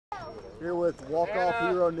Here with walk-off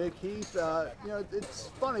hero Nick Heath.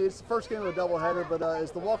 It's funny. It's the first game of a doubleheader, but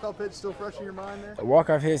is the walk-off hit still fresh in your mind there? The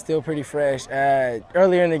walk-off hit is still pretty fresh.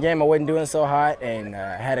 Earlier in the game, I wasn't doing so hot, and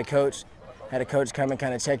had a coach come and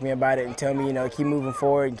kind of check me about it and tell me, keep moving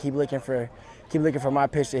forward and keep looking for my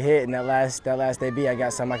pitch to hit. And that last AB, I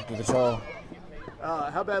got something I could control.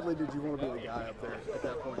 How badly did you want to be the guy up there at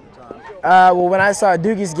that point in time? Well, when I saw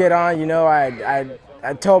Doogie's get on,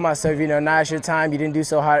 I told myself, now's your time. You didn't do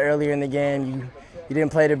so hot earlier in the game. You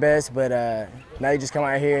didn't play the best, but now you just come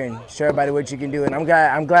out here and show everybody what you can do. And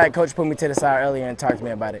I'm glad Coach put me to the side earlier and talked to me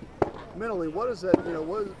about it. Mentally, what does that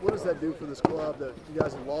what does that do for this club? That you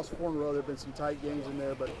guys have lost 4 in a row. There've been some tight games in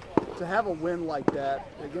there, but to have a win like that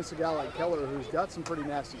against a guy like Keller, who's got some pretty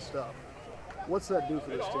nasty stuff. What's that do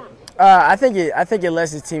for this team? I think it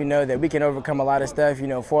lets this team know that we can overcome a lot of stuff.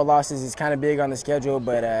 4 losses is kind of big on the schedule,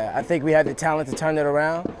 but I think we have the talent to turn it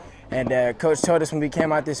around. And Coach told us when we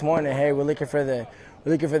came out this morning, hey, we're looking for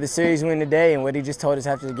the series win today. And what he just told us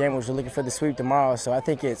after the game was we're looking for the sweep tomorrow. So I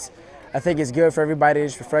think it's good for everybody.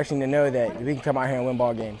 It's refreshing to know that we can come out here and win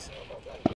ball games.